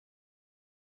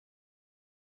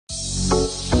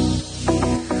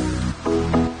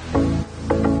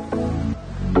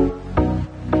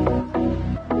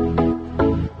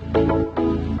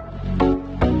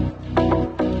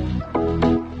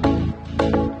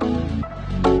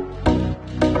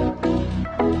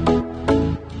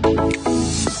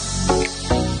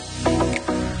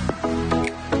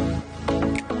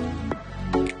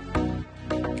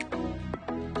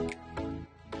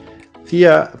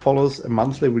Theia follows a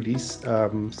monthly release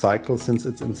cycle since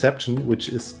its inception, which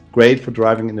is great for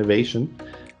driving innovation.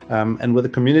 And with a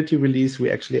community release, we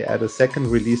actually add a second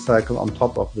release cycle on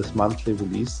top of this monthly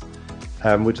release,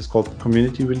 which is called the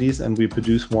community release, and we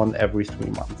produce one every 3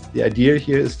 months. The idea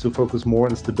here is to focus more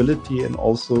on stability and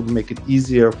also make it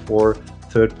easier for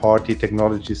third-party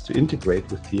technologies to integrate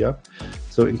with Theia.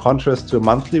 So in contrast to a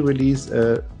monthly release,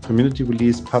 a community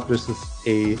release publishes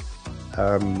a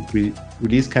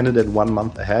release candidate 1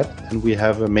 month ahead, and we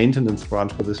have a maintenance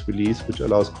branch for this release, which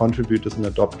allows contributors and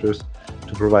adopters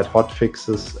to provide hot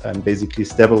fixes and basically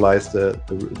stabilize the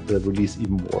release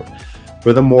even more.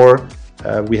 Furthermore,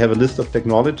 we have a list of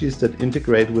technologies that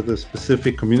integrate with a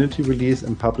specific community release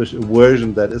and publish a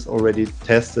version that is already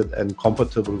tested and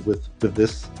compatible with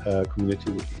this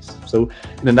community release. So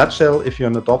in a nutshell, if you're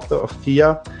an adopter of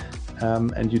Theia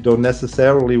and you don't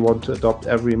necessarily want to adopt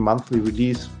every monthly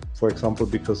release, for example,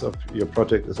 because of your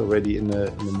project is already in a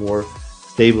more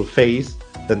stable phase,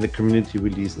 then the community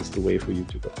release is the way for you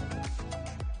to go.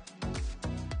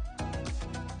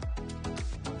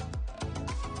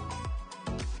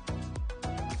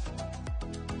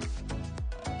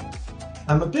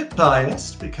 I'm a bit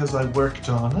biased because I worked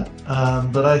on it,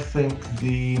 but I think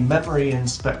the memory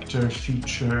inspector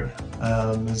feature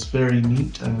is very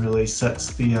neat and really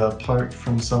sets Theia apart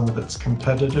from some of its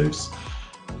competitors.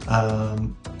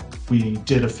 We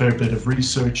did a fair bit of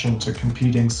research into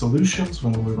competing solutions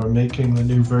when we were making the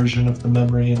new version of the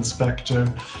memory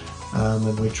inspector,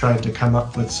 and we tried to come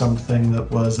up with something that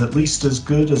was at least as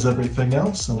good as everything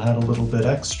else and had a little bit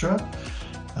extra.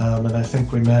 And I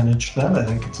think we managed that. I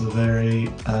think it's a very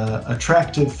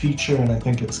attractive feature, and I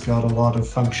think it's got a lot of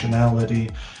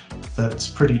functionality that's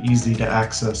pretty easy to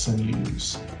access and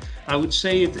use. I would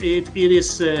say it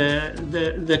is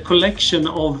the collection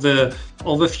of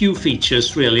a few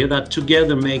features really that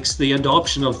together makes the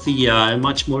adoption of Theia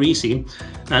much more easy.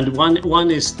 And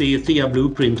one is the Theia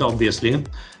blueprint, obviously.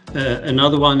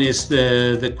 Another one is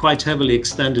the quite heavily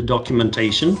extended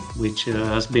documentation, which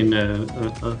has been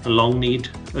a long need,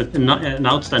 an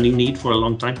outstanding need for a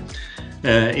long time.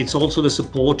 It's also the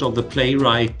support of the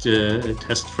Playwright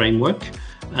test framework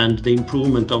and the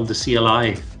improvement of the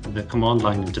CLI, the command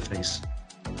line interface.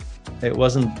 It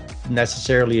wasn't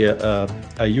necessarily a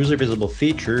user visible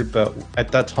feature, but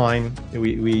at that time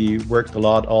we worked a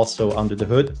lot also under the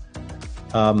hood.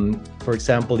 For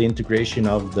example, the integration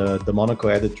of the Monaco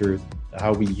editor,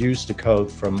 how we use the code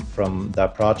from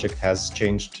that project has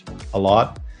changed a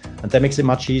lot. And that makes it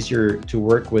much easier to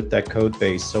work with that code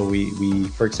base. So we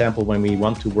for example, when we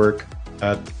want to work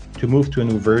to move to a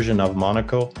new version of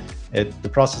Monaco, the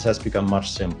process has become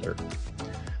much simpler.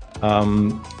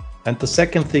 And the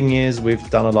second thing is we've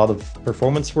done a lot of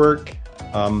performance work.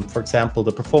 For example,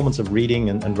 the performance of reading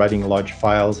and writing large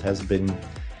files has been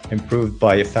improved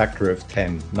by a factor of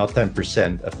 10, not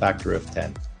 10%, a factor of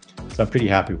 10. So I'm pretty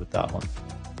happy with that one.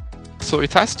 So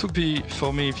it has to be,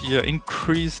 for me, the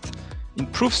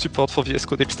improved support for VS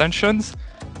Code extensions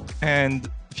and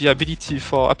the ability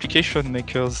for application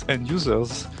makers and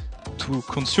users to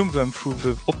consume them through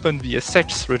the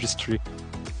OpenVSX registry.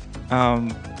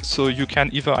 So you can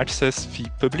either access the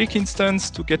public instance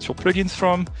to get your plugins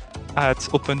from at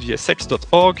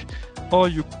openvsx.org, or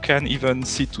you can even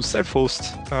see to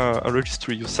self-host a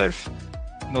registry yourself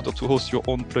in order to host your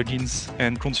own plugins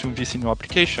and consume this in your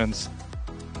applications.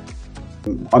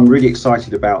 I'm really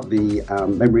excited about the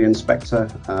memory inspector,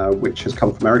 which has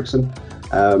come from Ericsson.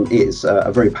 It's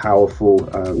a very powerful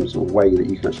sort of way that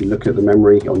you can actually look at the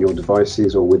memory on your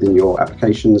devices or within your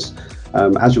applications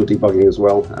as you're debugging as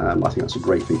well. I think that's a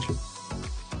great feature.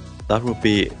 That would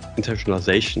be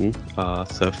internationalization.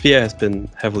 So Theia has been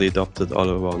heavily adopted all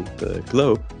around the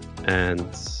globe, and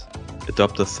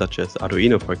adopters such as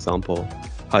Arduino, for example,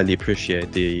 highly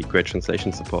appreciate the great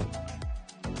translation support.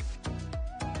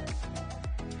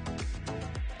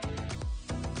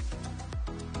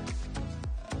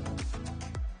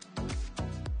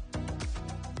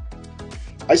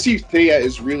 I see Theia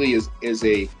as really as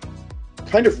a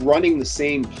kind of running the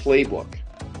same playbook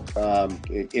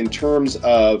in terms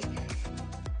of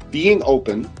being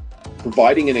open,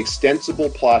 providing an extensible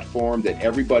platform that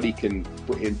everybody can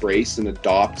embrace and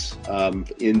adopt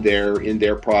in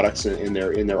their products and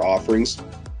in their offerings.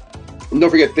 And don't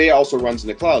forget, Theia also runs in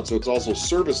the cloud, so it's also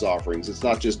service offerings. It's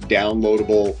not just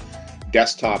downloadable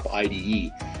desktop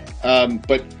IDE,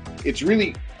 but it's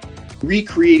really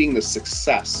recreating the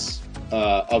success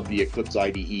of the Eclipse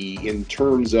IDE in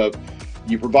terms of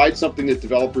you provide something that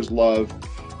developers love,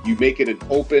 you make it an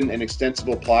open and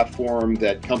extensible platform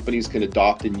that companies can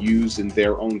adopt and use in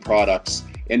their own products,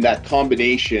 and that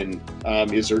combination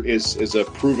is a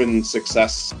proven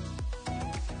success.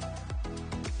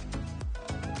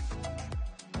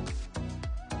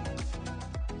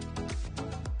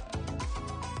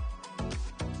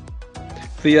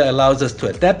 Theia allows us to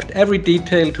adapt every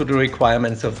detail to the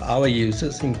requirements of our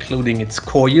users, including its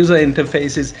core user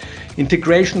interfaces,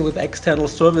 integration with external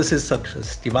services such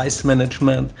as device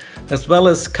management, as well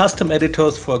as custom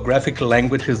editors for graphical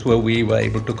languages where we were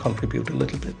able to contribute a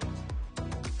little bit.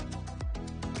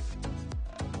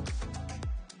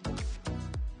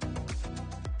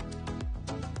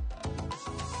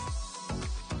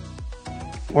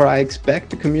 Or I expect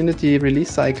the community release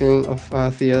cycle of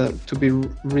Theia to be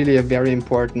really a very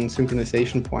important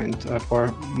synchronization point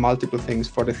for multiple things,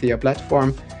 for the Theia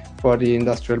platform, for the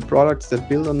industrial products that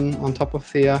build on top of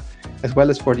Theia, as well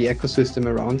as for the ecosystem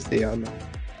around Theia.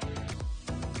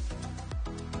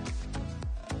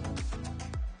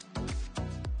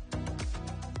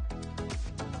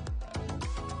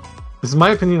 This is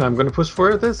my opinion. I'm going to push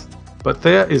for this, but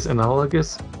Theia is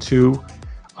analogous to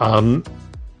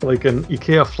like an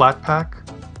IKEA flat pack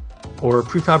or a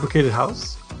prefabricated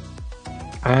house.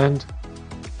 And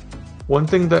one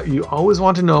thing that you always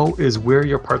want to know is where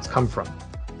your parts come from.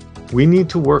 We need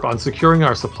to work on securing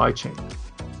our supply chain.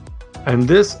 And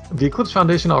the Eclipse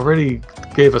Foundation already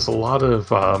gave us a lot of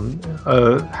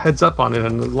heads up on it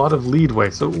and a lot of leadway,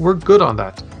 so we're good on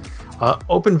that.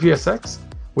 OpenVSX,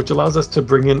 which allows us to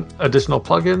bring in additional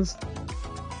plugins,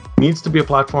 needs to be a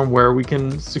platform where we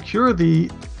can secure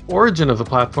the origin of the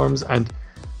platforms and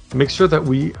make sure that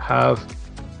we have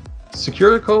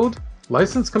secure code,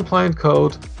 license compliant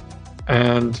code,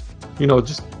 and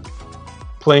just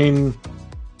plain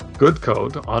good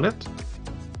code on it.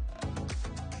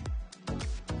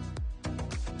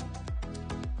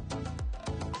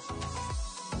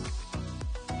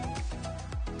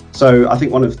 So I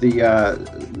think one of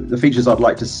the features I'd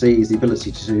like to see is the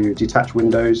ability to detach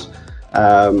windows.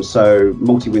 So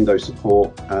multi-window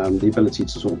support, the ability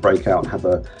to sort of break out and have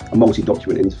a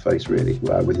multi-document interface really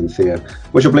within Theia,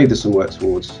 which I believe there's some work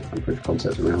towards and proof of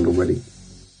concept around already.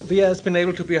 Theia has been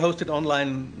able to be hosted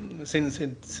online since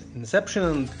its inception,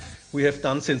 and we have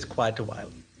done since quite a while.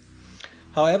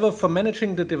 However, for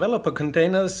managing the developer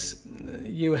containers,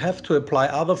 you have to apply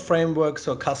other frameworks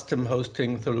or custom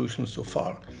hosting solutions so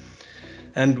far.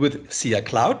 And with Theia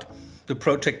Cloud, the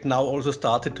project now also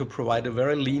started to provide a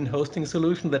very lean hosting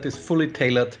solution that is fully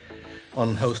tailored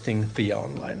on hosting Theia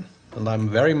online. And I'm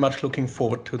very much looking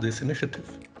forward to this initiative.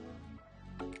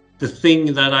 The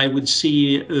thing that I would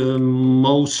see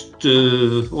most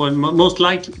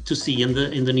likely to see in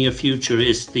the near future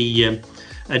is the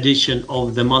addition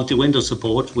of the multi-window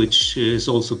support, which is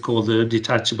also called the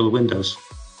detachable windows.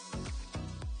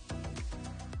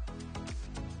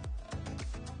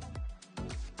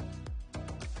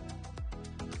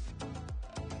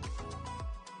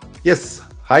 Yes,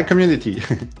 hi community,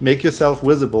 make yourself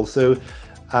visible. So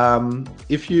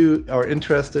if you are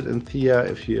interested in Theia,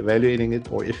 if you're evaluating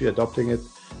it or if you're adopting it,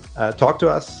 talk to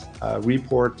us,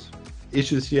 report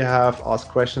issues you have, ask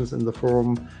questions in the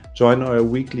forum, join our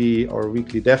weekly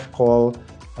dev call,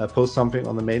 post something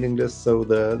on the mailing list. So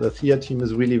the Theia team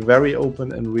is really very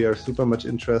open, and we are super much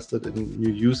interested in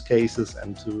new use cases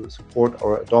and to support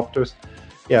our adopters.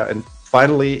 Yeah, and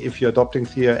finally, if you're adopting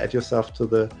Theia, add yourself to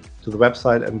the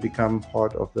website and become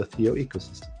part of the Theia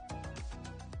ecosystem.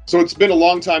 So it's been a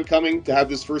long time coming to have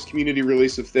this first community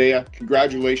release of Theia.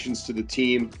 Congratulations to the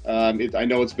team. I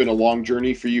know it's been a long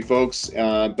journey for you folks,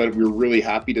 but we're really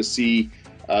happy to see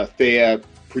Theia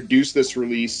produce this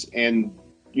release and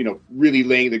really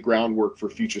laying the groundwork for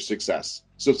future success.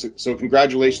 So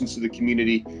congratulations to the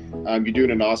community. You're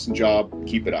doing an awesome job.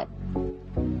 Keep it up.